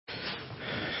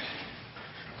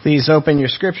Please open your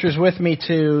scriptures with me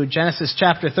to Genesis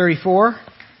chapter 34.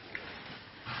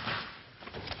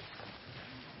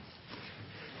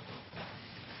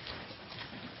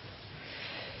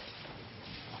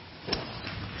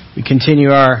 We continue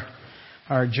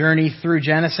our journey through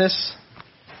Genesis.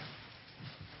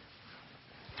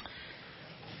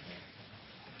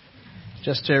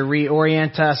 Just to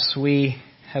reorient us, we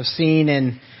have seen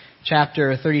in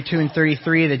chapter 32 and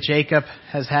 33 that Jacob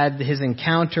has had his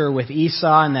encounter with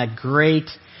Esau and that great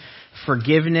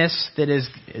forgiveness that is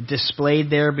displayed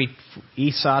there by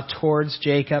Esau towards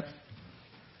Jacob.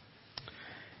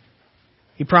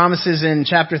 He promises in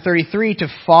chapter 33 to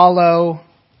follow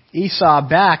Esau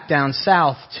back down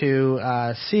south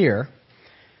to Seir.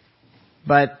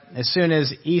 But as soon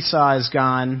as Esau is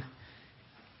gone,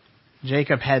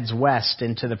 Jacob heads west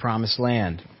into the promised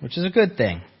land, which is a good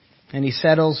thing. And he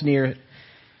settles near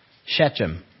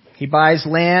Shechem. He buys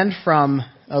land from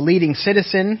a leading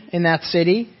citizen in that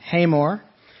city, Hamor.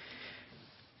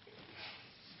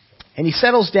 And he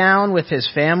settles down with his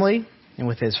family and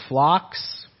with his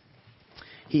flocks.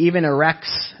 He even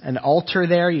erects an altar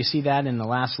there. You see that in the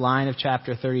last line of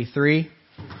chapter 33.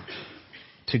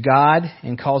 To God,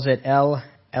 and calls it El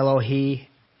Elohi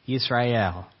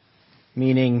Yisrael,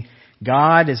 meaning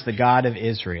God is the God of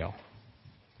Israel.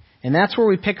 And that's where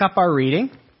we pick up our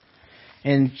reading.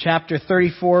 In chapter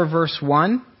 34, verse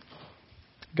 1,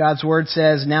 God's word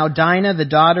says, Now Dinah, the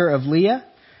daughter of Leah,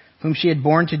 whom she had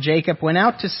borne to Jacob, went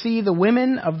out to see the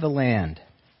women of the land.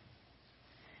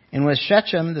 And when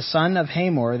Shechem, the son of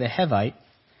Hamor, the Hivite,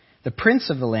 the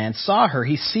prince of the land, saw her,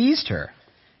 he seized her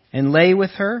and lay with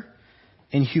her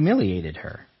and humiliated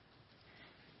her.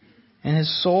 And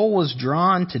his soul was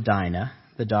drawn to Dinah,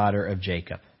 the daughter of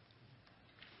Jacob.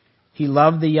 He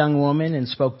loved the young woman and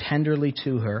spoke tenderly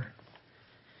to her.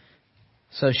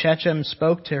 So Shechem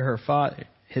spoke to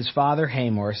his father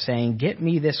Hamor, saying, Get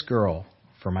me this girl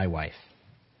for my wife.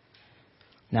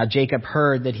 Now Jacob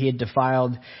heard that he had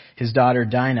defiled his daughter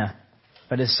Dinah,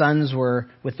 but his sons were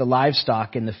with the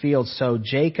livestock in the field. So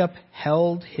Jacob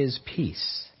held his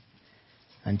peace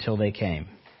until they came.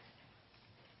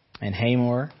 And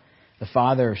Hamor, the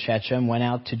father of Shechem, went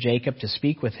out to Jacob to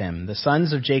speak with him. The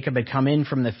sons of Jacob had come in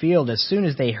from the field. As soon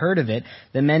as they heard of it,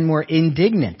 the men were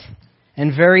indignant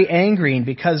and very angry, and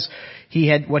because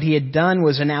what he had done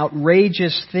was an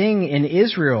outrageous thing in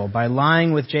Israel by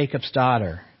lying with Jacob's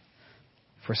daughter.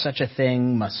 For such a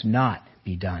thing must not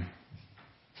be done.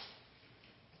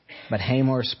 But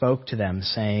Hamor spoke to them,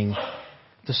 saying,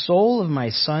 The soul of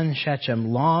my son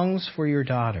Shechem longs for your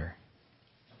daughter.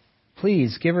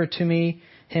 Please give her to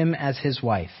him as his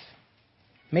wife.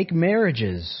 Make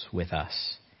marriages with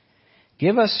us.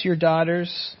 Give us your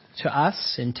daughters to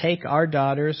us, and take our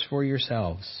daughters for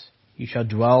yourselves. You shall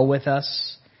dwell with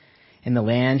us, and the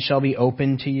land shall be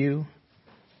open to you.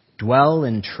 Dwell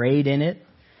and trade in it,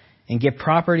 and get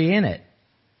property in it.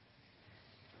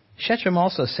 Shechem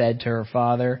also said to her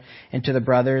father and to the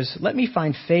brothers, Let me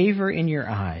find favor in your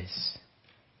eyes,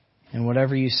 and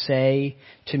whatever you say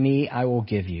to me I will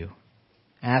give you.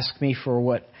 Ask me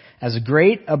for as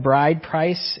great a bride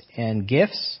price and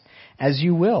gifts as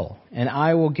you will, and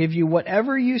I will give you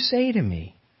whatever you say to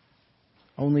me.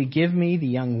 Only give me the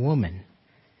young woman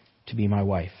to be my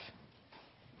wife.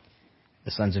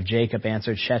 The sons of Jacob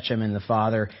answered Shechem and the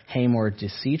father Hamor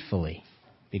deceitfully,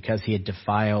 because he had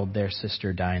defiled their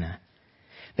sister Dinah.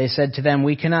 They said to them,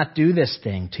 We cannot do this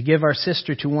thing, to give our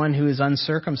sister to one who is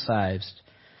uncircumcised,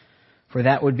 for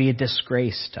that would be a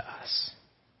disgrace to us.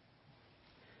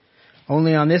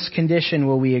 Only on this condition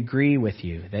will we agree with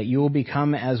you, that you will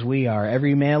become as we are,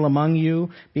 every male among you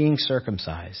being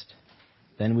circumcised.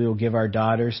 Then we will give our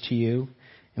daughters to you,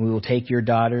 and we will take your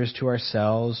daughters to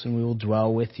ourselves, and we will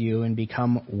dwell with you and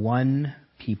become one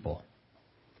people.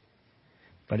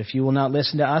 But if you will not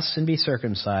listen to us and be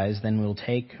circumcised, then we will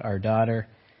take our daughter,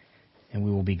 and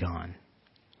we will be gone.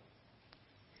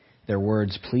 Their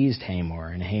words pleased Hamor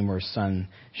and Hamor's son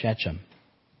Shechem.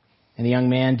 And the young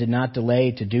man did not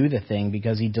delay to do the thing,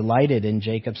 because he delighted in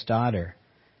Jacob's daughter.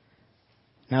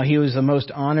 Now he was the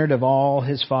most honored of all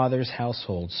his father's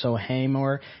household. So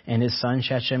Hamor and his son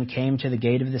Shechem came to the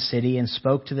gate of the city and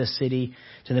spoke to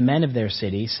the men of their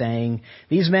city, saying,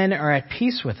 These men are at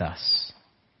peace with us.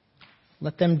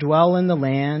 Let them dwell in the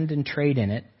land and trade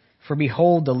in it, for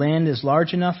behold, the land is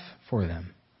large enough for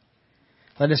them.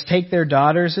 Let us take their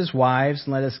daughters as wives,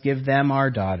 and let us give them our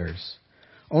daughters.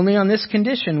 Only on this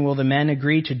condition will the men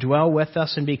agree to dwell with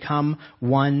us and become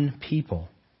one people,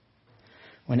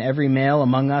 when every male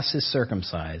among us is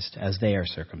circumcised, as they are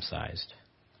circumcised.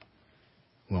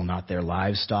 Will not their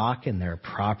livestock and their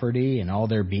property and all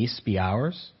their beasts be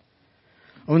ours?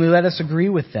 Only let us agree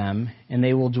with them, and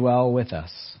they will dwell with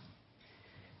us."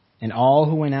 And all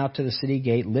who went out to the city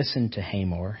gate listened to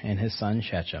Hamor and his son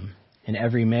Shechem, and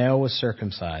every male was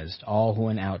circumcised, all who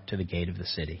went out to the gate of the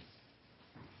city.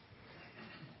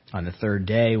 On the third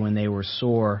day, when they were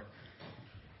sore,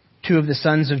 two of the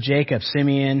sons of Jacob,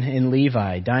 Simeon and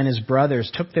Levi, Dinah's brothers,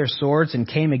 took their swords and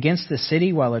came against the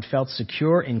city while it felt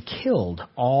secure and killed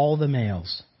all the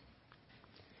males.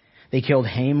 They killed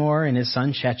Hamor and his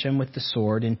son Shechem with the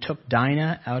sword and took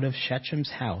Dinah out of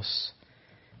Shechem's house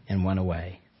and went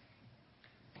away.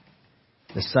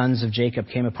 The sons of Jacob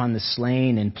came upon the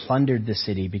slain and plundered the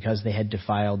city because they had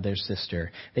defiled their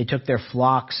sister. They took their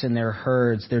flocks and their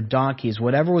herds, their donkeys,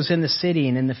 whatever was in the city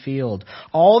and in the field,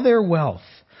 all their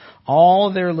wealth,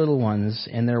 all their little ones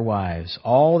and their wives,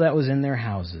 all that was in their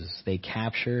houses, they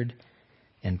captured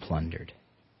and plundered.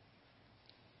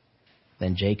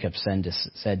 Then Jacob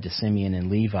said to Simeon and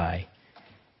Levi,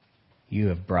 "You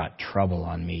have brought trouble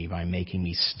on me by making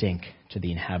me stink to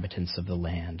the inhabitants of the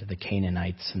land, the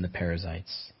Canaanites and the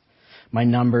Perizzites. My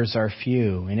numbers are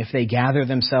few, and if they gather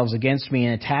themselves against me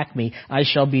and attack me, I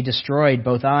shall be destroyed,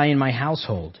 both I and my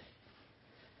household."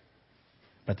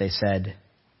 But they said,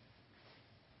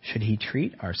 "Should he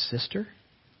treat our sister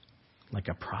like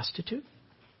a prostitute?"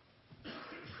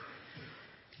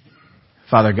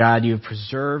 Father God, you have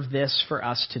preserved this for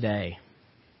us today.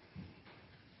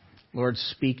 Lord,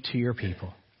 speak to your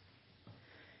people.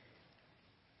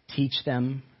 Teach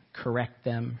them, correct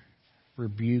them,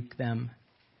 rebuke them,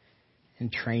 and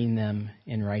train them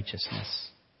in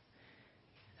righteousness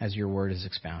as your word is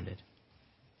expounded.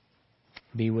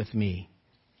 Be with me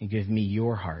and give me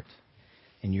your heart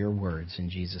and your words in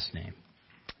Jesus' name.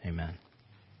 Amen.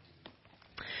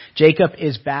 Jacob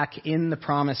is back in the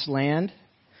promised land,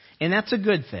 and that's a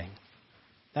good thing.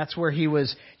 That's where he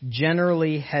was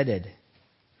generally headed.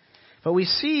 But we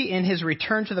see in his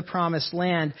return to the promised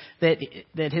land that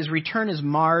his return is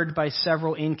marred by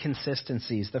several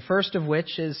inconsistencies. The first of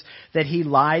which is that he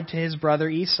lied to his brother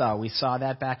Esau. We saw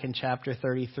that back in chapter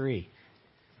 33.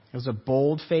 It was a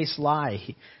bold-faced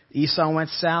lie. Esau went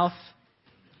south,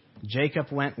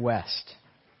 Jacob went west.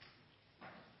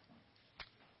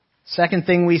 Second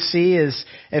thing we see is,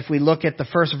 if we look at the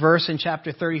first verse in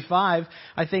chapter 35,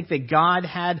 I think that God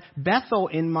had Bethel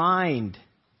in mind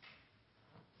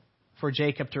for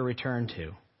Jacob to return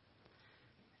to.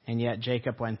 And yet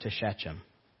Jacob went to Shechem.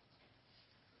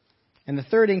 And the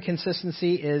third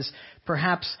inconsistency is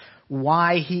perhaps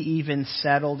why he even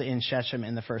settled in Shechem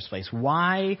in the first place.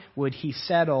 Why would he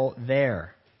settle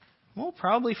there? Well,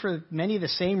 probably for many of the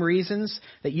same reasons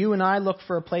that you and I look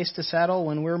for a place to settle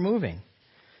when we're moving.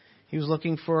 He was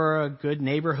looking for a good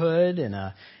neighborhood and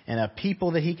a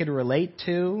people that he could relate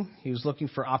to. He was looking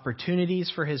for opportunities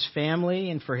for his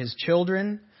family and for his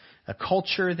children, a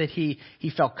culture that he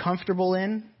felt comfortable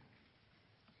in.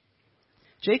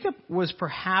 Jacob was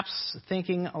perhaps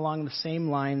thinking along the same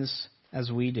lines as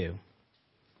we do.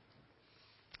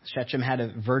 Shechem had a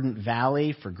verdant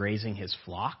valley for grazing his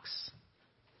flocks.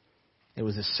 It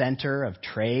was a center of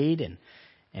trade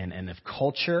and of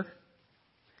culture,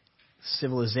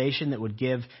 civilization that would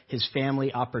give his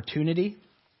family opportunity.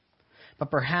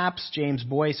 But perhaps James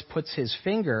Boyce puts his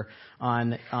finger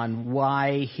on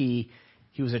why he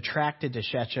was attracted to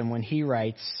Shechem when he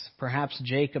writes, "Perhaps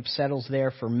Jacob settles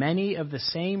there for many of the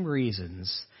same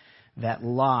reasons that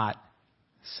Lot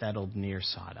settled near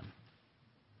Sodom."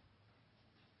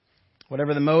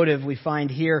 Whatever the motive, we find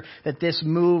here that this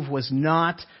move was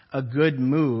not a good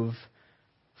move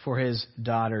for his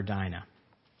daughter Dinah.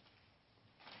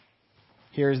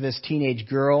 Here's this teenage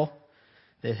girl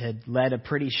that had led a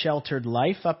pretty sheltered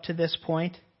life up to this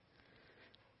point.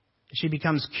 She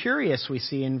becomes curious, we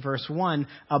see in verse 1,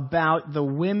 about the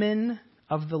women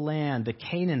of the land, the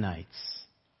Canaanites.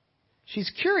 She's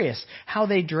curious how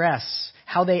they dress,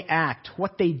 how they act,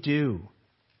 what they do.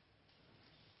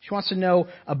 She wants to know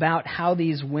about how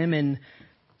these women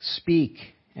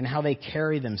speak and how they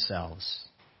carry themselves.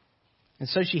 And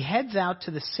so she heads out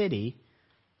to the city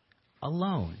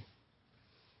alone.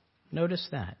 Notice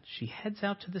that. She heads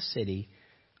out to the city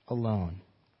alone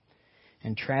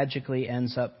and tragically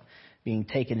ends up being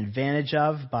taken advantage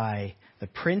of by the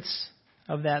prince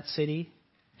of that city,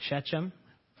 Shechem,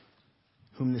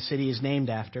 whom the city is named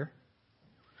after,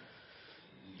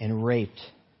 and raped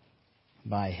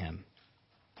by him.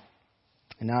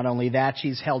 And not only that,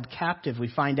 she's held captive. We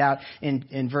find out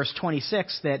in verse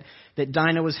 26 that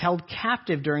Dinah was held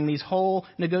captive during these whole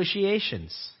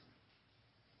negotiations.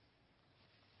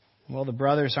 Well, the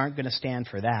brothers aren't going to stand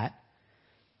for that.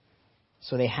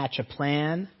 So they hatch a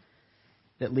plan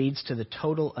that leads to the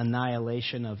total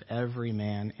annihilation of every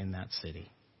man in that city.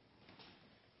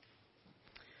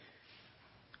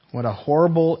 What a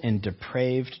horrible and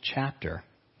depraved chapter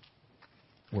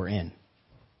we're in.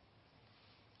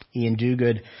 Ian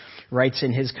Duguid writes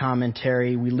in his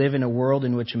commentary, we live in a world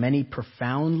in which many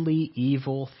profoundly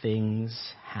evil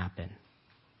things happen.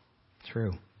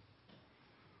 True.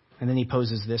 And then he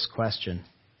poses this question,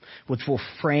 which will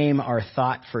frame our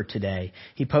thought for today.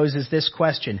 He poses this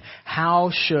question: how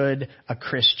should a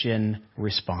Christian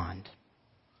respond?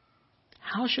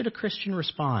 How should a Christian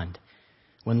respond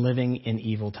when living in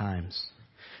evil times,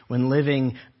 when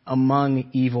living among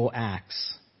evil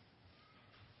acts?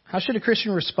 How should a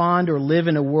Christian respond or live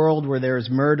in a world where there is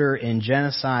murder and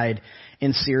genocide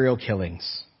and serial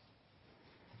killings,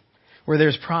 where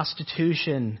there's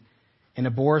prostitution and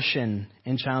abortion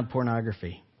and child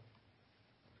pornography?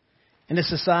 In a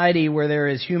society where there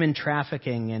is human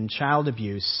trafficking and child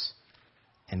abuse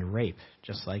and rape,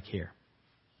 just like here.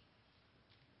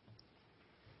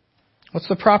 What's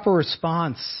the proper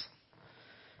response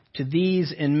to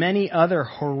these and many other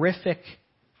horrific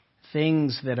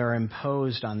things that are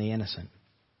imposed on the innocent?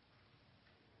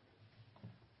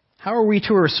 How are we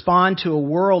to respond to a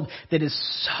world that is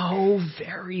so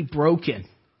very broken?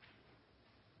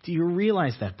 Do you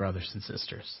realize that, brothers and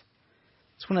sisters?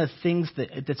 It's one of the things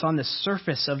that's on the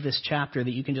surface of this chapter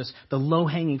that you can just, the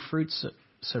low-hanging fruit,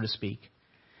 so to speak.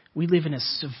 We live in a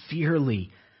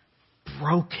severely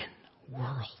broken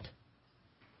world.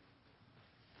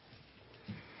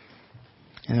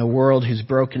 In a world whose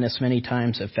brokenness many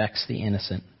times affects the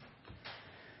innocent.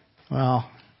 Well,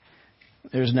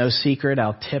 there's no secret.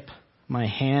 I'll tip my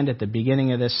hand at the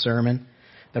beginning of this sermon.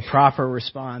 The proper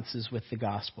response is with the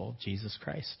gospel of Jesus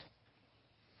Christ.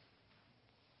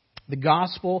 The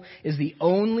gospel is the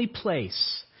only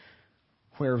place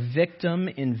where victim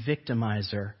and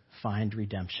victimizer find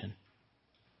redemption.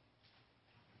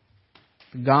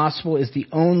 The gospel is the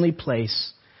only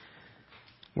place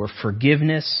where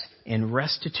forgiveness and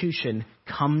restitution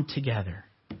come together.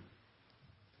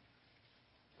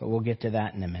 But we'll get to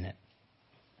that in a minute.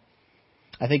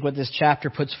 I think what this chapter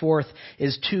puts forth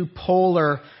is two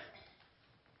polar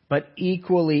but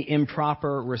equally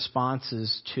improper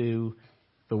responses to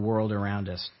the world around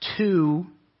us. Two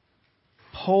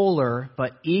polar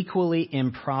but equally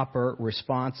improper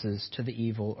responses to the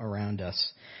evil around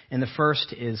us. And the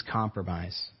first is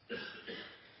compromise.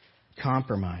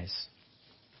 Compromise.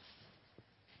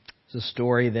 It's a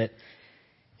story that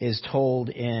is told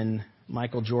in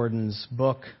Michael Jordan's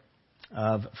book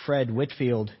of Fred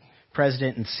Whitfield,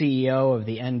 president and CEO of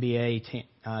the NBA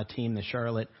team, the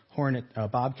Charlotte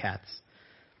Bobcats.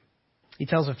 He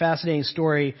tells a fascinating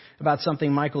story about something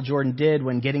Michael Jordan did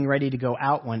when getting ready to go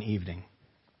out one evening.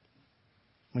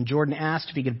 When Jordan asked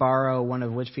if he could borrow one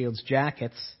of Whitfield's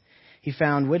jackets, he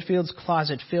found Whitfield's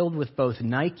closet filled with both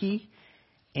Nike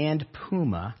and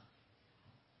Puma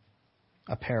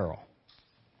apparel.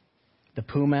 The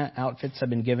Puma outfits had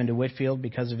been given to Whitfield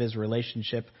because of his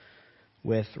relationship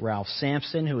with Ralph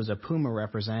Sampson, who was a Puma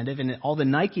representative, and all the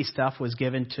Nike stuff was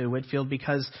given to Whitfield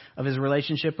because of his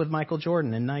relationship with Michael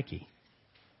Jordan and Nike.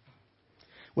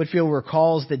 Whitfield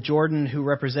recalls that Jordan, who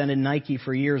represented Nike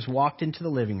for years, walked into the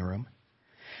living room,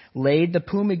 laid the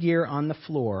Puma gear on the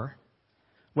floor,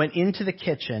 went into the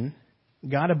kitchen,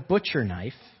 got a butcher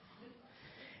knife,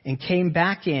 and came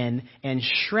back in and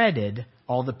shredded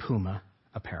all the Puma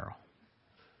apparel.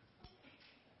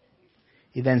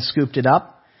 He then scooped it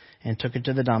up and took it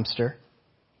to the dumpster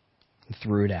and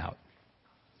threw it out.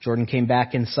 Jordan came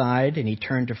back inside and he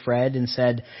turned to Fred and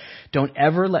said, "Don't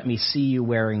ever let me see you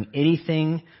wearing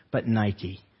anything but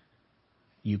Nike.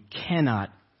 You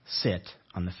cannot sit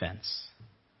on the fence."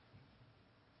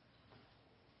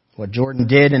 What Jordan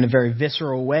did in a very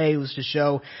visceral way was to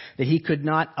show that he could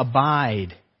not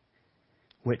abide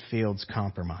Whitfield's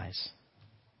compromise.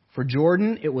 For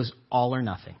Jordan, it was all or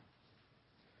nothing.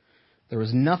 There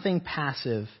was nothing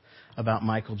passive about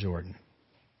Michael Jordan.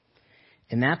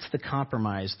 And that's the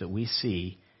compromise that we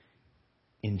see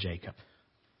in Jacob,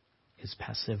 his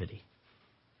passivity.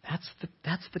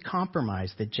 That's the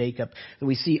compromise that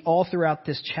we see all throughout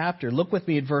this chapter. Look with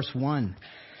me at verse 1.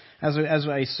 As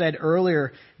I said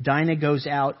earlier, Dinah goes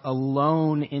out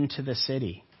alone into the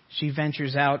city. She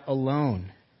ventures out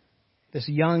alone. This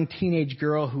young teenage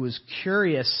girl who was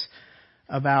curious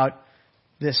about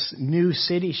this new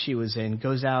city she was in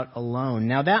goes out alone.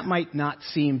 Now that might not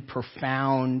seem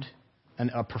profound,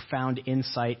 a profound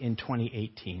insight in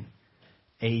 2018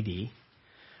 AD,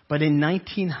 but in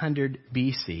 1900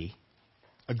 BC,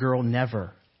 a girl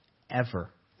never, ever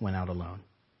went out alone.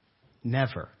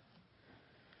 Never.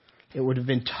 It would have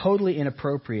been totally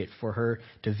inappropriate for her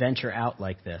to venture out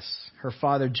like this. Her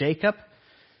father Jacob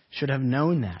should have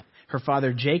known that. Her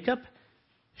father Jacob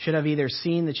should have either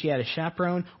seen that she had a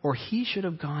chaperone, or he should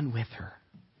have gone with her.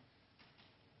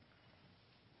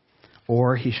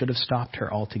 Or he should have stopped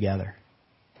her altogether.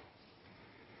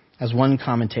 As one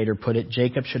commentator put it,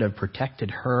 Jacob should have protected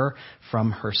her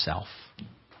from herself.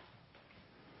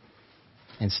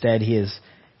 Instead, he is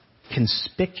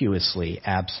conspicuously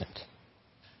absent,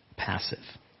 passive.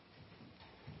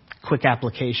 Quick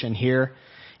application here,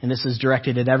 and this is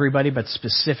directed at everybody, but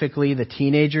specifically the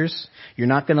teenagers. You're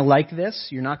not going to like this.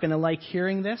 You're not going to like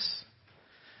hearing this.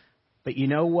 But you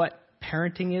know what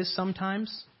parenting is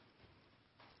sometimes?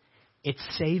 It's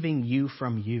saving you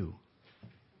from you.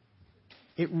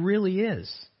 It really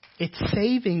is. It's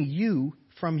saving you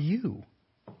from you.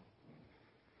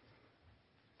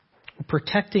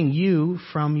 Protecting you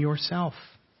from yourself.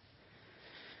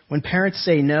 When parents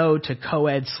say no to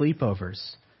co-ed sleepovers,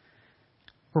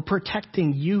 we're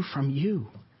protecting you from you.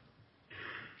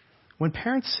 When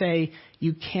parents say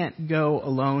you can't go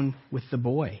alone with the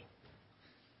boy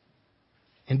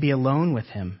and be alone with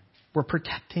him, we're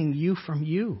protecting you from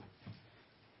you.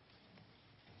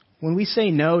 When we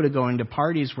say no to going to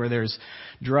parties where there's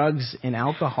drugs and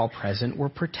alcohol present, we're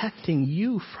protecting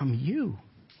you from you.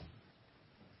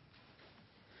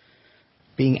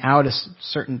 Being out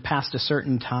past a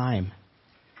certain time,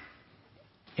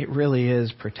 it really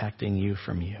is protecting you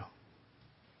from you.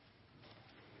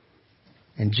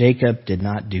 And Jacob did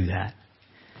not do that.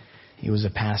 He was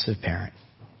a passive parent.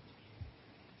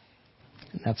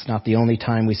 And that's not the only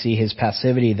time we see his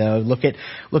passivity, though. Look at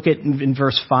in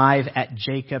verse 5 at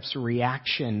Jacob's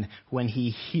reaction when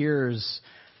he hears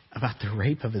about the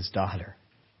rape of his daughter.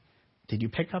 Did you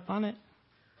pick up on it?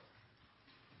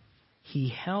 He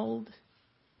held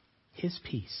his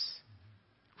peace.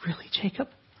 Really, Jacob?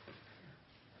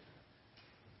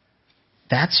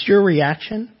 That's your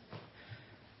reaction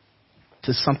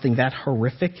to something that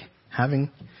horrific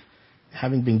having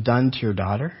been done to your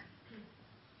daughter?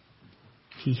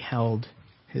 He held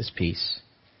his peace.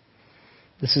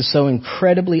 This is so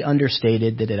incredibly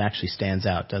understated that it actually stands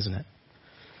out, doesn't it?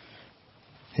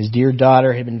 His dear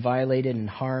daughter had been violated and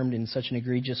harmed in such an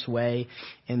egregious way,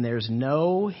 and there's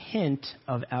no hint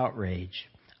of outrage,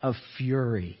 of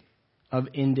fury, of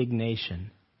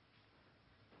indignation.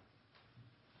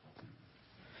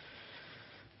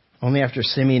 Only after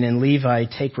Simeon and Levi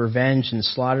take revenge and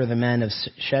slaughter the men of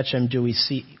Shechem do we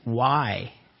see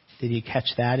why. Did you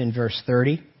catch that in verse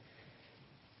 30?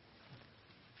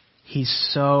 He's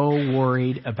so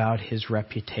worried about his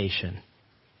reputation.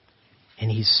 And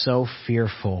he's so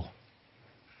fearful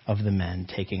of the men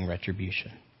taking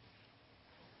retribution.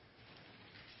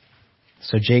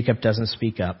 So Jacob doesn't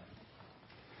speak up.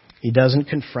 He doesn't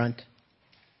confront.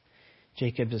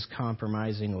 Jacob is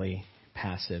compromisingly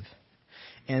passive.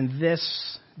 And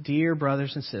this, dear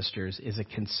brothers and sisters, is a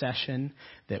concession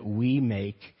that we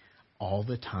make all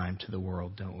the time to the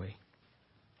world, don't we?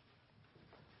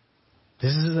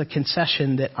 This is a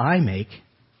concession that I make.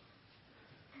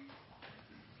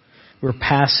 We're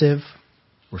passive.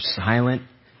 We're silent.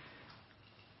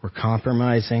 We're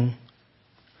compromising.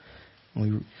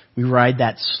 We ride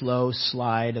that slow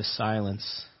slide of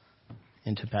silence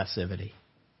into passivity.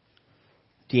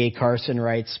 D.A. Carson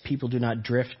writes, people do not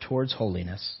drift towards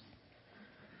holiness.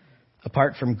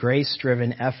 Apart from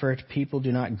grace-driven effort, people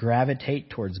do not gravitate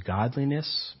towards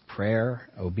godliness, prayer,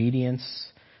 obedience,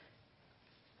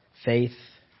 faith,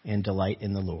 and delight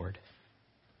in the Lord.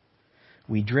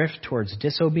 We drift towards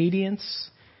disobedience,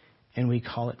 and we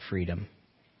call it freedom.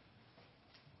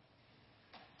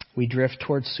 We drift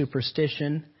towards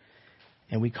superstition,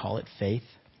 and we call it faith.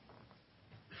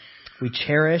 We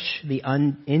cherish the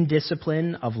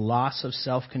indiscipline of loss of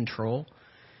self-control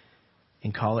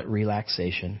and call it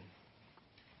relaxation.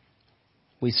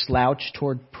 We slouch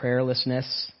toward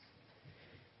prayerlessness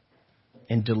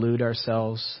and delude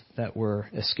ourselves that we're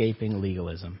escaping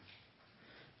legalism.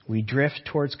 We drift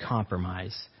towards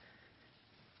compromise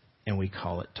and we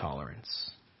call it tolerance.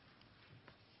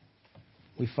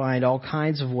 We find all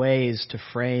kinds of ways to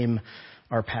frame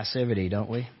our passivity, don't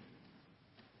we?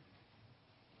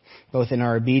 Both in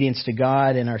our obedience to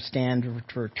God and our stand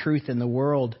for truth in the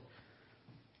world.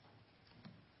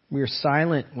 We are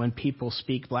silent when people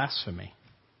speak blasphemy.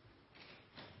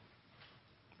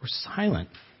 We're silent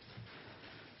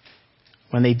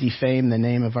when they defame the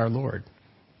name of our Lord.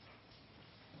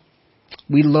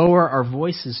 We lower our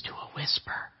voices to a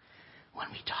whisper when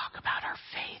we talk about our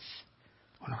faith,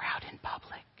 when we're out in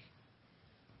public.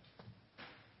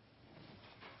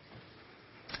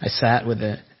 I sat with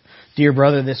a dear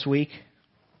brother this week,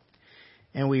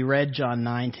 and we read John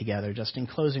 9 together, just in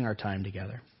closing our time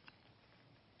together.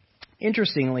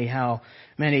 Interestingly, how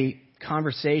many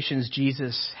conversations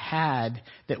Jesus had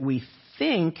that we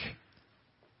think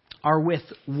are with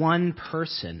one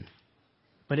person.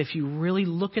 But if you really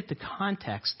look at the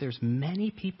context, there's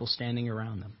many people standing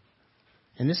around them.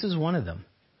 And this is one of them.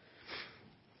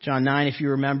 John 9, if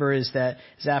you remember, is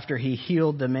after he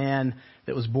healed the man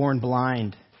that was born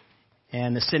blind.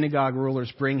 And the synagogue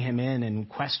rulers bring him in and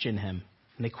question him.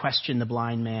 And they question the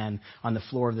blind man on the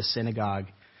floor of the synagogue.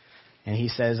 And he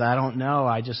says, I don't know.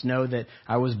 I just know that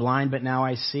I was blind, but now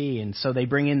I see. And so they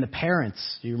bring in the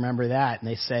parents. Do you remember that? And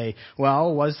they say,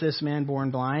 well, was this man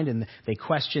born blind? And they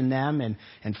question them.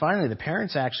 And finally, the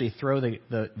parents actually throw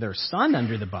their son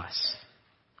under the bus.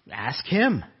 Ask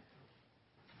him.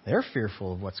 They're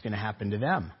fearful of what's going to happen to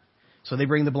them. So they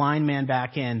bring the blind man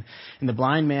back in. And the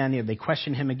blind man, they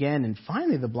question him again. And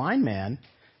finally, the blind man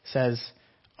says,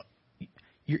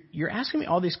 you're asking me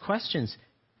all these questions.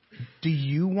 Do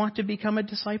you want to become a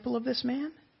disciple of this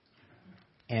man?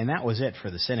 And that was it for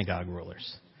the synagogue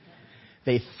rulers.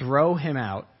 They throw him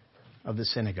out of the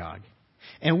synagogue.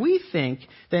 And we think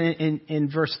that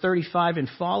in verse 35 and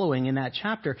following in that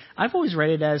chapter, I've always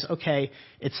read it as, okay,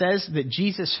 it says that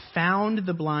Jesus found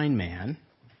the blind man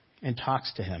and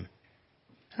talks to him.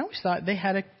 I always thought they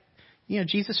had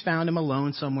Jesus found him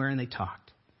alone somewhere and they talked.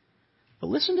 But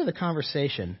listen to the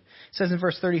conversation. It says in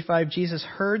verse 35, Jesus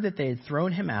heard that they had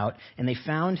thrown him out, and they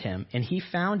found him, and he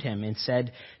found him and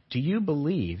said, do you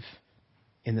believe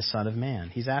in the Son of Man?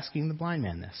 He's asking the blind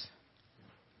man this.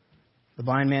 The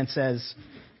blind man says,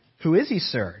 who is he,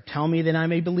 sir? Tell me that I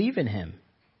may believe in him.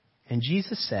 And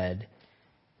Jesus said,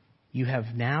 you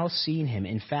have now seen him.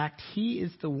 In fact, he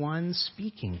is the one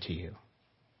speaking to you.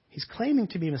 He's claiming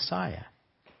to be Messiah.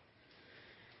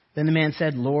 Then the man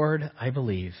said, Lord, I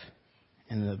believe.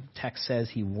 And the text says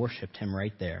he worshipped him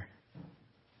right there.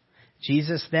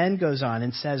 Jesus then goes on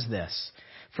and says this,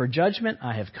 for judgment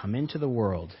I have come into the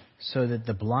world, so that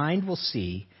the blind will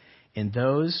see, and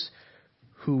those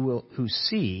who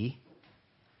see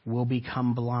will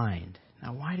become blind.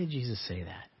 Now, why did Jesus say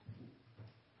that?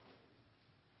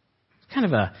 It's kind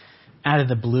of a out of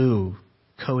the blue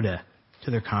coda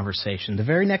to their conversation. The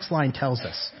very next line tells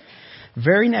us. The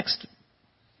very next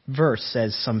verse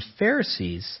says, some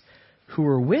Pharisees who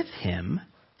were with him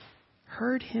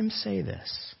heard him say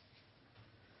this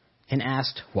and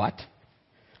asked, what?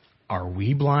 Are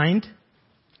we blind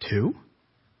too?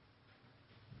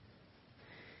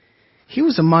 He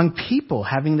was among people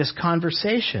having this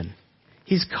conversation.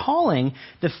 He's calling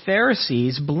the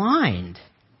Pharisees blind,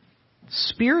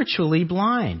 spiritually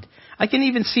blind. I can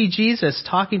even see Jesus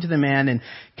talking to the man and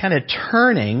kind of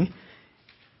turning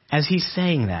as he's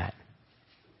saying that.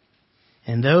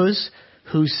 And those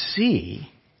who see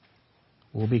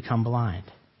will become blind.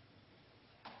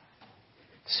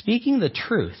 Speaking the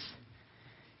truth,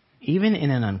 even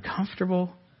in an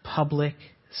uncomfortable public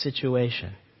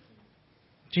situation.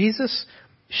 Jesus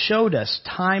showed us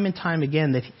time and time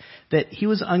again that he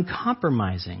was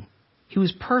uncompromising. He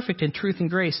was perfect in truth and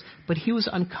grace, but he was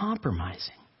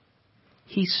uncompromising.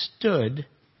 He stood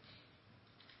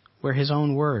where his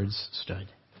own words stood.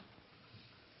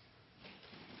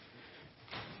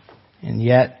 And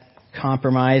yet,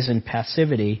 compromise and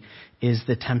passivity is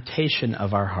the temptation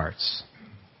of our hearts.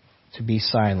 To be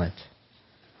silent.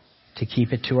 To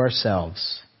keep it to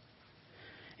ourselves.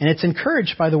 And it's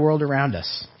encouraged by the world around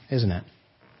us, isn't it?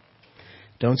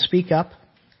 Don't speak up.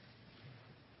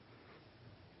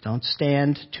 Don't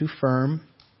stand too firm.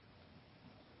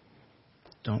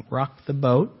 Don't rock the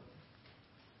boat.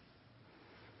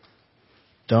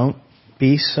 Don't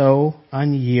be so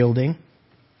unyielding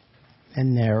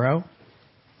and narrow.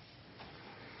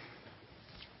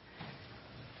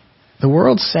 The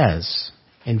world says,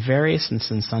 in various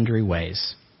and sundry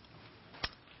ways,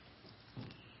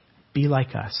 be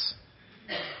like us.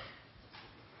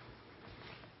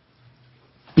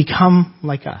 Become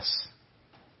like us.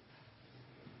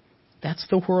 That's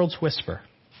the world's whisper.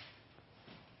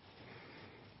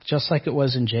 Just like it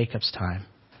was in Jacob's time.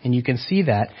 And you can see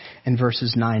that in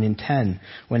verses 9 and 10.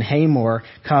 When Hamor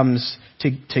comes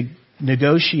to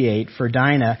negotiate for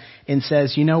Dinah and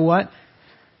says, you know what?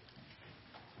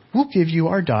 We'll give you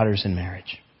our daughters in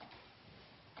marriage.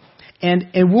 And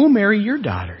we'll marry your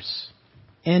daughters.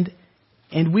 And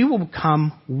we will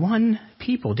become one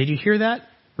people. Did you hear that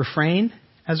refrain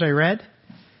as I read?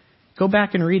 Go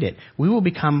back and read it. We will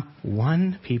become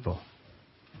one people.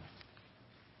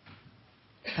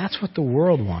 That's what the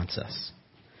world wants us.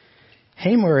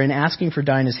 Hamor, in asking for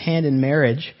Dinah's hand in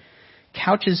marriage,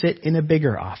 couches it in a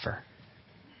bigger offer.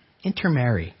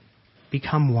 Intermarry.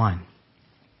 Become one.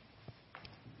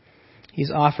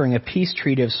 He's offering a peace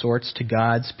treaty of sorts to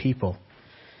God's people.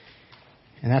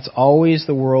 And that's always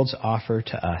the world's offer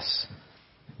to us.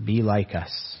 Be like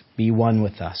us. Be one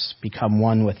with us. Become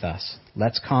one with us.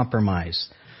 Let's compromise.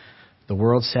 The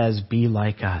world says, be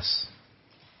like us.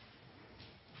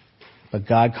 But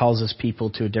God calls us people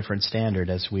to a different standard,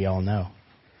 as we all know.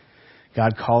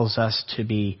 God calls us to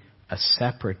be a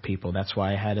separate people. That's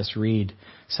why I had us read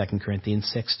 2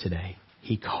 Corinthians 6 today.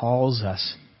 He calls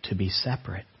us to be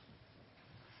separate.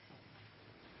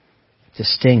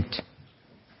 Distinct.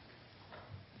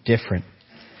 Different.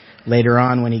 Later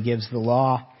on, when he gives the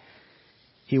law,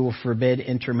 he will forbid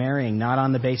intermarrying, not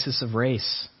on the basis of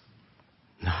race.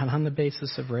 Not on the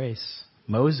basis of race.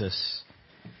 Moses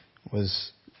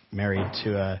was married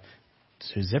to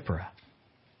Zipporah.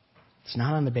 It's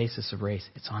not on the basis of race.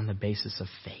 It's on the basis of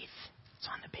faith. It's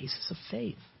on the basis of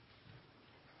faith.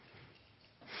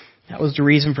 That was the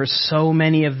reason for so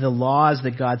many of the laws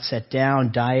that God set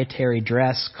down: dietary,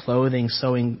 dress, clothing,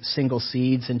 sowing single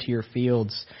seeds into your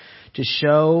fields, to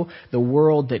show the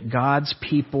world that God's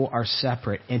people are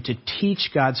separate and to teach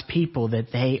God's people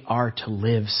that they are to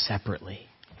live separately,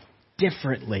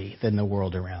 differently than the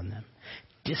world around them,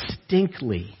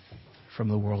 distinctly from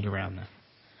the world around them.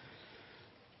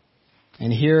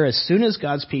 And here, as soon as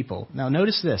God's people, now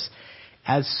notice this,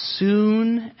 as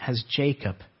soon as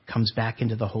Jacob comes back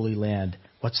into the Holy Land,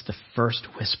 what's the first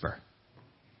whisper?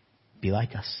 Be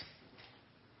like us.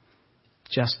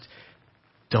 Just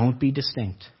don't be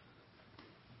distinct.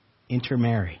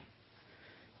 Intermarry.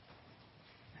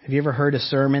 Have you ever heard a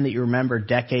sermon that you remember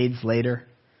decades later?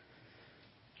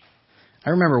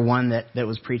 I remember one that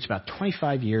was preached about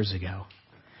 25 years ago.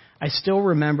 I still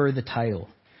remember the title,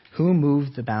 Who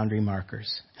Moved the Boundary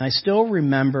Markers? And I still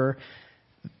remember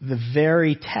the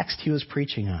very text he was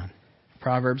preaching on,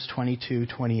 Proverbs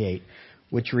 22:28,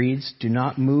 which reads, "Do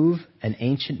not move an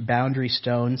ancient boundary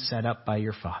stone set up by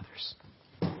your fathers."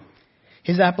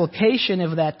 His application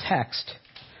of that text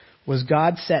was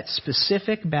God set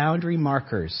specific boundary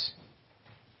markers,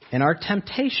 and our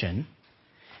temptation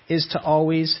is to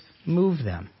always move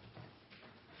them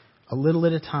a little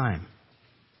at a time,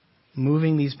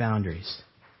 moving these boundaries.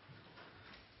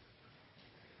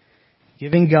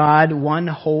 Giving God one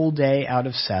whole day out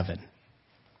of 7.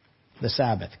 The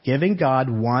Sabbath. Giving God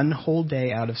one whole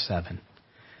day out of 7.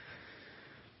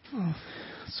 Oh,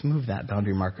 let's move that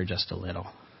boundary marker just a little.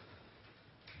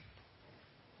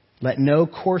 Let no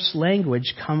coarse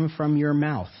language come from your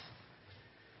mouth.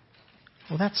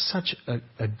 Well, that's such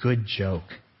a good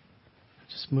joke.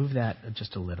 Just move that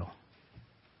just a little.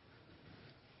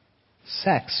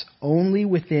 Sex only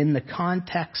within the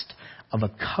context of a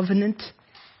covenant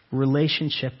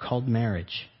relationship called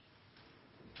marriage.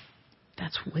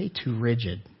 That's way too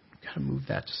rigid. You've got to move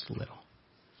that just a little.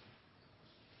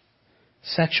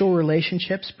 Sexual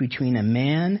relationships between a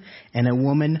man and a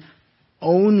woman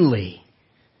only.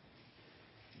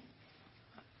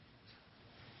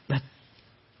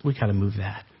 We got to move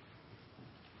that.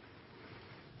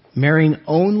 Marrying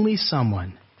only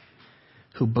someone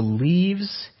who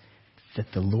believes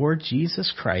that the Lord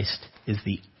Jesus Christ is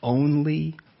the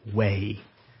only way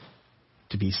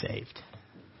to be saved.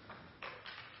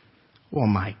 Oh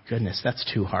my goodness, that's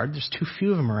too hard. There's too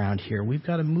few of them around here. We've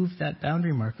got to move that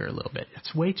boundary marker a little bit.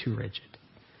 It's way too rigid.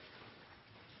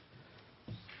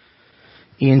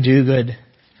 Ian Duguid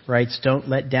writes, "Don't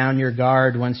let down your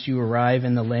guard once you arrive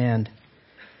in the land.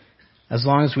 As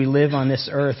long as we live on this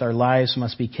earth, our lives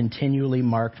must be continually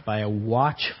marked by a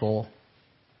watchful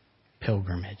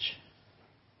pilgrimage."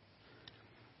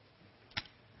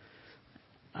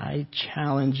 I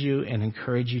challenge you and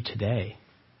encourage you today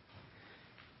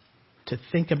to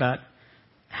think about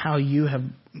how you have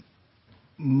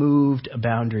moved a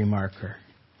boundary marker.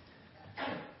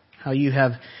 How you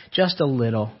have just a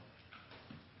little,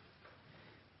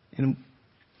 and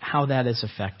how that has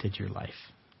affected your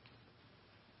life.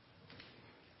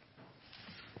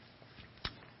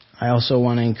 I also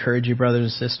want to encourage you, brothers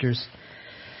and sisters.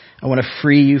 I want to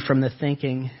free you from the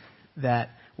thinking that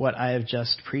what I have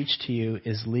just preached to you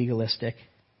is legalistic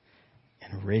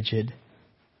and rigid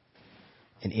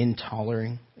and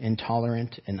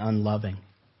intolerant and unloving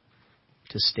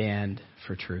to stand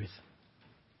for truth.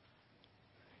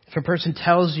 If a person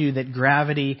tells you that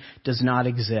gravity does not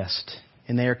exist,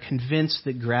 and they are convinced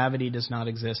that gravity does not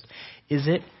exist, is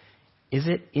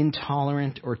it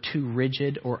intolerant or too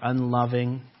rigid or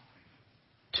unloving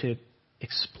to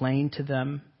explain to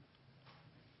them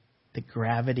that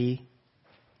gravity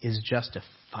is just a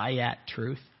fiat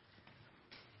truth?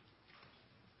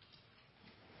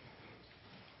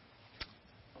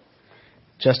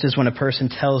 Just as when a person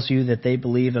tells you that they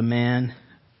believe a man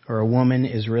or a woman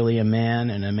is really a man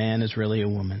and a man is really a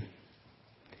woman.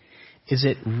 Is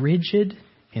it rigid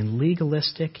and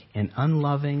legalistic and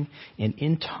unloving and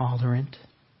intolerant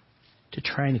to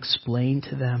try and explain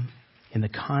to them in the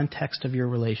context of your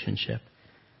relationship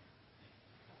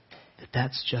that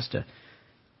that's just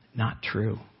not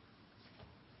true.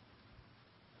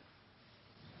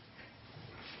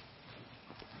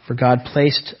 For God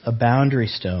placed a boundary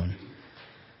stone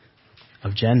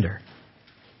of gender.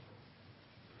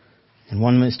 And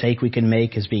one mistake we can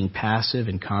make is being passive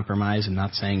and compromised and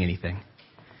not saying anything.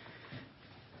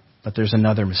 But there's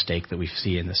another mistake that we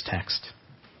see in this text.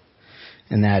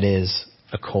 And that is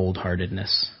a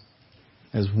cold-heartedness.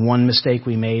 There's one mistake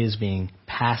we made is being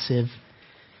passive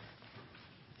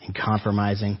and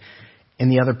compromising. And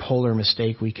the other polar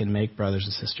mistake we can make, brothers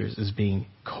and sisters, is being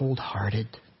cold-hearted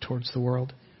towards the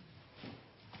world.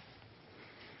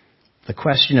 The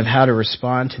question of how to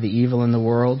respond to the evil in the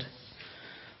world,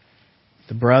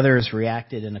 the brothers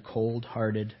reacted in a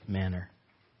cold-hearted manner.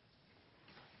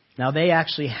 Now, they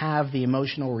actually have the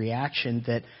emotional reaction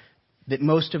that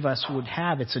most of us would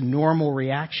have. It's a normal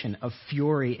reaction of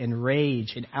fury and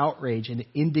rage and outrage and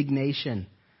indignation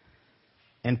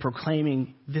and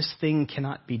proclaiming this thing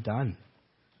cannot be done.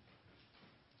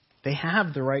 They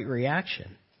have the right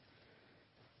reaction.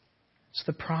 It's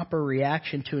the proper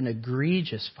reaction to an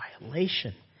egregious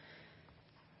violation.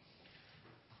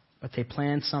 But they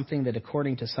planned something that,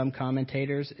 according to some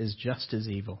commentators, is just as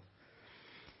evil.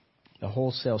 The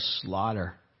wholesale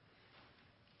slaughter.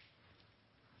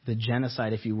 The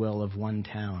genocide, if you will, of one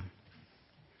town.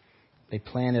 They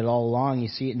planned it all along. You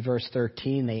see it in verse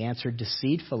 13. They answered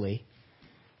deceitfully.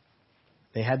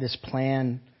 They had this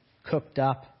plan cooked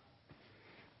up.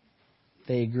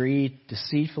 They agreed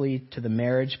deceitfully to the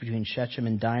marriage between Shechem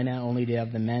and Dinah, only to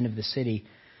have the men of the city,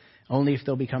 only if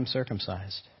they'll become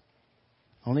circumcised.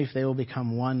 Only if they will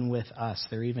become one with us.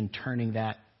 They're even turning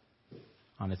that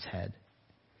on its head.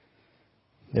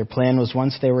 Their plan was,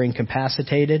 once they were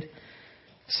incapacitated,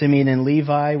 Simeon and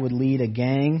Levi would lead a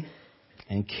gang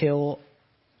and kill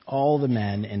all the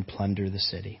men and plunder the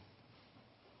city.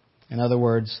 In other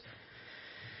words,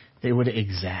 they would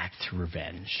exact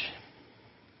revenge.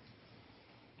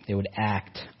 They would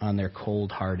act on their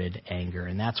cold-hearted anger,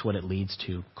 and that's what it leads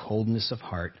to. Coldness of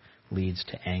heart leads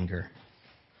to anger.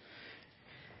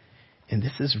 And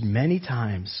this is many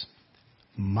times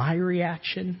my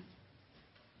reaction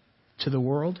to the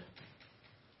world,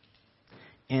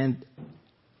 and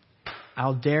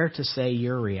I'll dare to say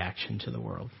your reaction to the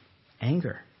world.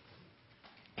 Anger.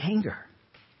 Anger.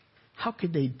 How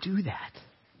could they do that?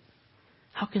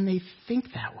 How can they think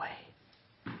that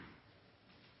way?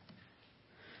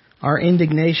 Our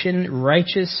indignation,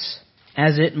 righteous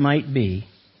as it might be,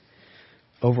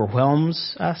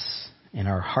 overwhelms us, and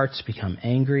our hearts become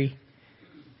angry,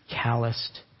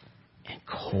 calloused, and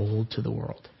cold to the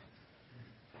world.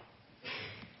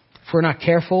 If we're not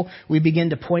careful, we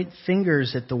begin to point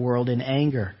fingers at the world in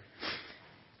anger.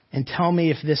 And tell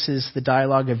me if this is the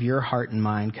dialogue of your heart and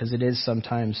mind, because it is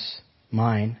sometimes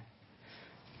mine.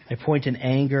 I point in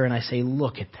anger and I say,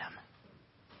 look at them.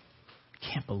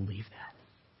 Can't believe that.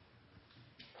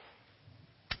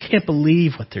 Can't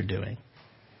believe what they're doing.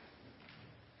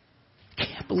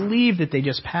 Can't believe that they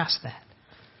just passed that.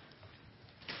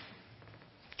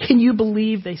 Can you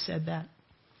believe they said that?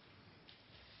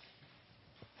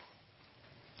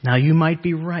 Now, you might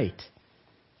be right.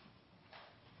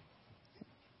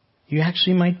 You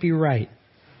actually might be right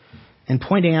in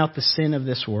pointing out the sin of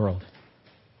this world.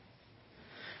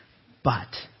 But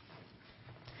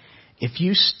if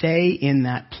you stay in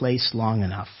that place long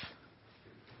enough,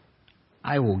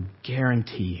 I will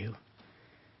guarantee you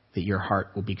that your heart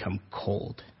will become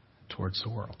cold towards the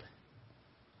world.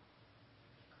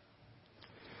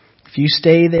 If you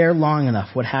stay there long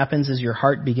enough, what happens is your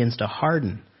heart begins to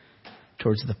harden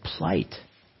towards the plight,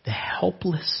 the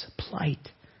helpless plight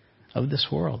of this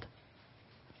world.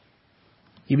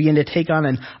 You begin to take on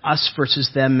an us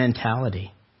versus them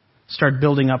mentality. Start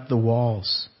building up the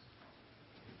walls.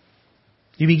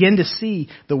 You begin to see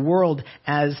the world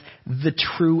as the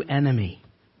true enemy.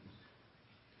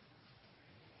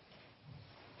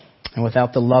 And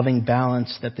without the loving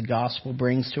balance that the gospel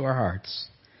brings to our hearts,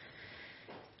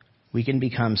 we can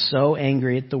become so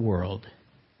angry at the world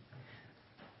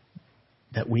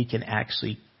that we can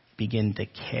actually begin to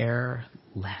care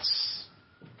less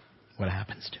what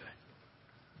happens to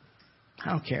it.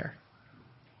 I don't care.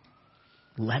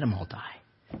 Let them all die.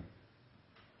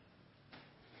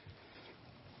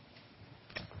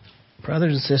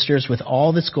 Brothers and sisters, with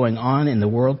all that's going on in the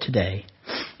world today,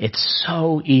 it's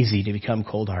so easy to become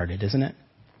cold-hearted, isn't it?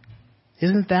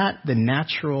 Isn't that the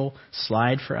natural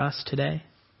slide for us today?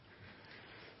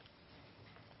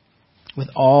 With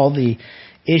all the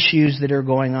issues that are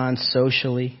going on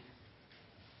socially,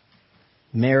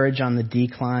 marriage on the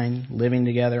decline, living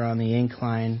together on the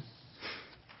incline,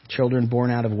 children born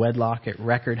out of wedlock at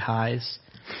record highs,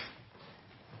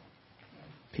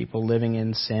 people living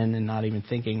in sin and not even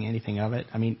thinking anything of it.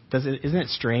 I mean, isn't it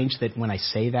strange that when I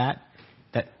say that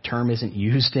term isn't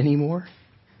used anymore?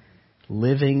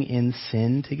 Living in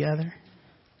sin together?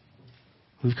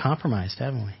 We've compromised,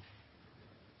 haven't we?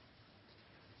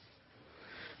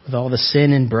 With all the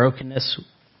sin and brokenness,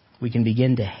 we can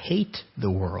begin to hate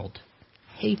the world.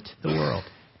 Hate the world.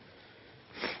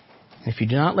 And if you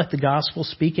do not let the gospel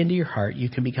speak into your heart, you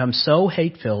can become so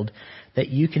hate-filled that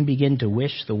you can begin to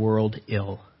wish the world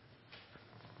ill.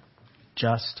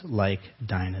 Just like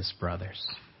Dinah's brothers.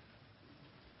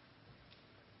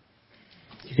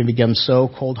 You can become so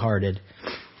cold-hearted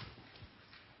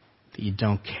that you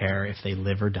don't care if they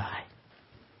live or die.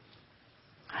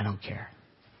 I don't care.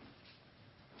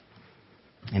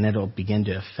 And it'll begin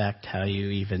to affect how you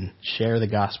even share the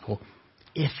gospel,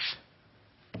 if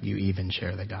you even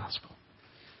share the gospel.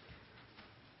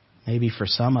 Maybe for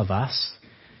some of us,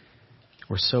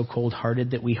 we're so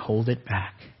cold-hearted that we hold it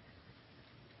back.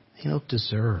 They don't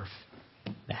deserve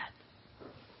that.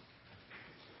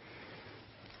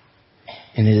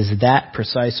 And it is that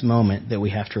precise moment that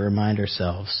we have to remind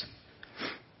ourselves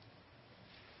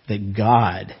that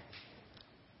God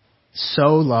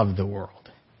so loved the world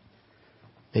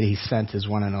that He sent His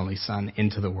one and only Son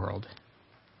into the world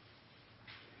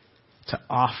to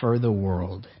offer the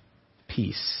world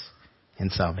peace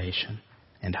and salvation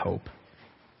and hope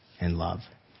and love.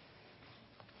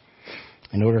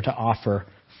 In order to offer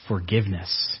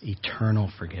forgiveness,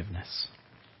 eternal forgiveness.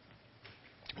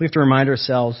 We have to remind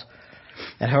ourselves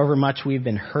that however much we've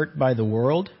been hurt by the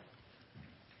world,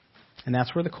 and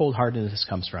that's where the cold-heartedness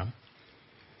comes from,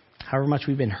 however much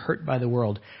we've been hurt by the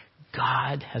world,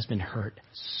 God has been hurt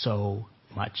so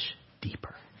much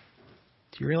deeper.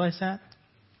 Do you realize that?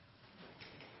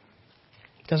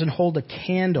 It doesn't hold a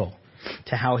candle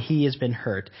to how He has been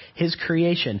hurt. His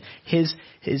creation, his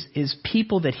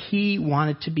people that He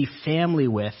wanted to be family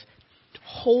with,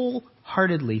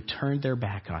 wholeheartedly turned their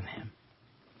back on Him.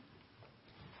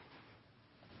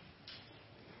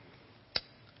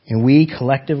 And we,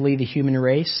 collectively, the human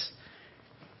race,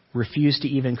 refuse to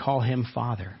even call Him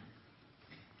Father.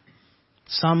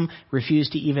 Some refuse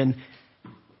to even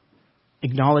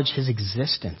acknowledge His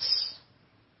existence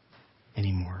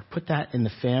anymore. Put that in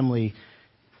the family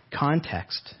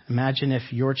context. Imagine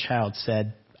if your child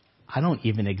said, I don't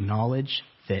even acknowledge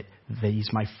that He's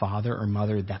my father or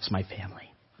mother, that's my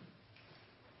family.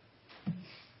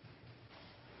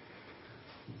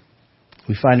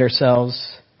 We find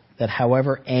ourselves that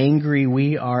however angry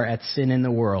we are at sin in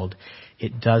the world,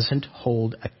 it doesn't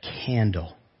hold a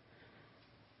candle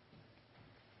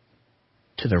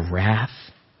to the wrath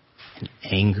and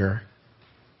anger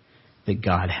that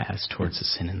God has towards the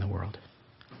sin in the world.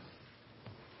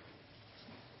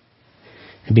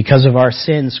 And because of our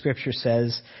sin, Scripture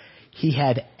says, He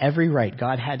had every right,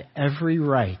 God had every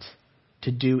right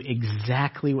to do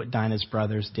exactly what Dinah's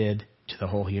brothers did to the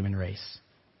whole human race.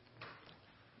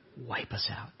 Wipe us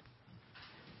out.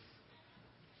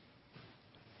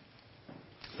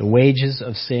 The wages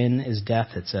of sin is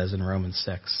death, it says in Romans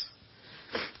 6.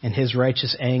 In His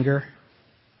righteous anger,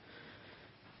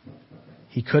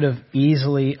 He could have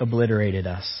easily obliterated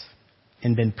us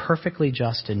and been perfectly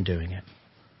just in doing it.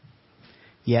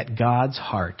 Yet God's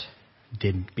heart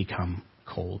didn't become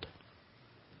cold,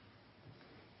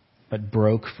 but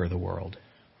broke for the world.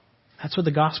 That's what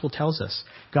the gospel tells us.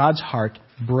 God's heart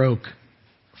broke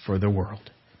for the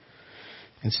world.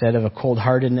 Instead of a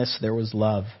cold-heartedness, there was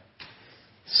love.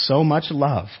 So much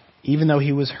love, even though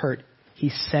He was hurt, He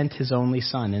sent His only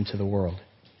Son into the world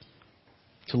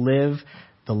to live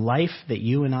the life that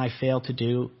you and I fail to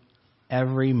do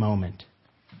every moment.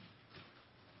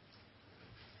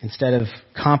 Instead of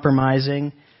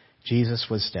compromising, Jesus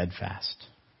was steadfast.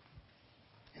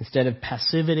 Instead of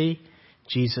passivity,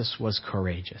 Jesus was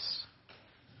courageous.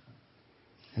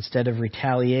 Instead of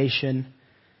retaliation,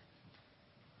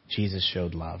 Jesus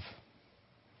showed love.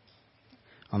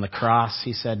 On the cross,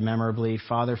 He said memorably,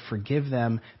 Father, forgive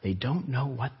them. They don't know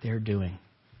what they're doing.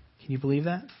 Can you believe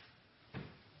that?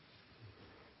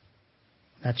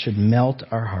 That should melt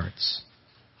our hearts.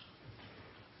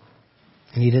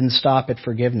 And He didn't stop at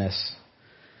forgiveness.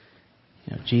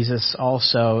 Jesus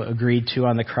also agreed to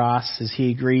on the cross, as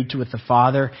He agreed to with the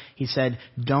Father, He said,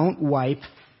 don't wipe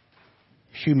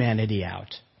humanity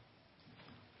out.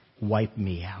 Wipe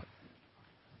me out.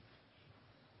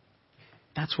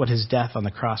 That's what His death on the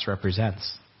cross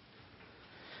represents.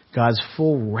 God's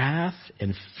full wrath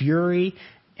and fury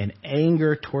and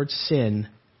anger towards sin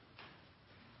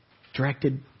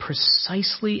directed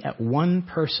precisely at one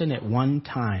person at one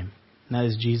time, and that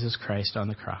is Jesus Christ on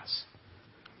the cross.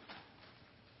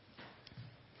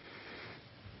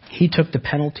 He took the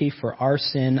penalty for our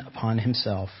sin upon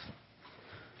himself.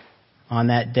 On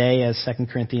that day, as 2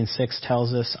 Corinthians 6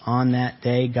 tells us, on that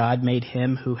day God made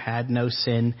him who had no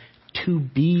sin to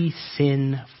be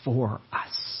sin for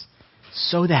us,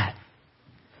 so that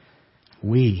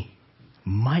we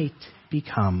might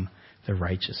become the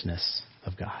righteousness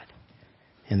of God.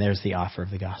 And there's the offer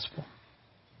of the gospel.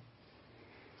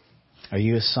 Are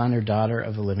you a son or daughter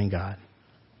of the living God?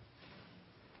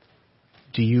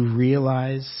 Do you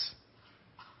realize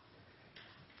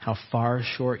how far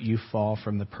short you fall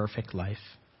from the perfect life?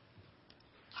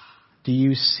 Do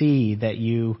you see that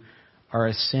you are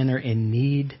a sinner in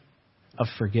need of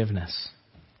forgiveness?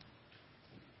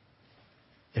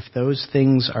 If those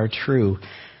things are true,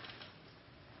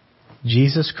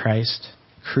 Jesus Christ,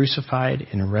 crucified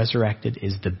and resurrected,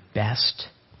 is the best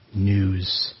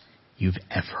news you've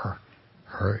ever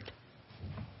heard.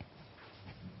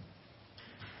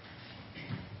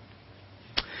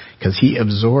 Because he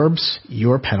absorbs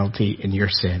your penalty and your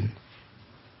sin,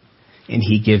 and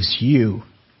he gives you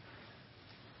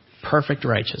perfect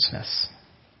righteousness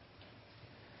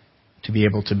to be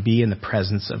able to be in the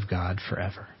presence of God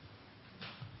forever.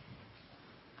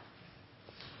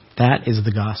 That is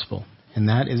the gospel, and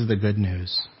that is the good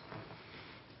news.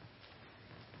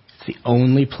 It's the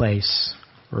only place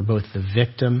where both the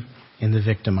victim and the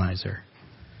victimizer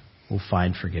will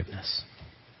find forgiveness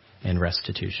and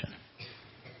restitution.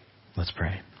 Let's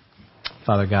pray.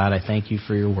 Father God, I thank you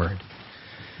for your word.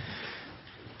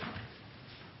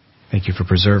 Thank you for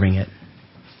preserving it.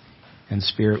 And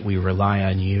Spirit, we rely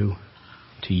on you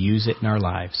to use it in our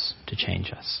lives to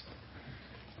change us.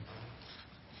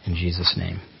 In Jesus'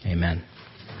 name, amen.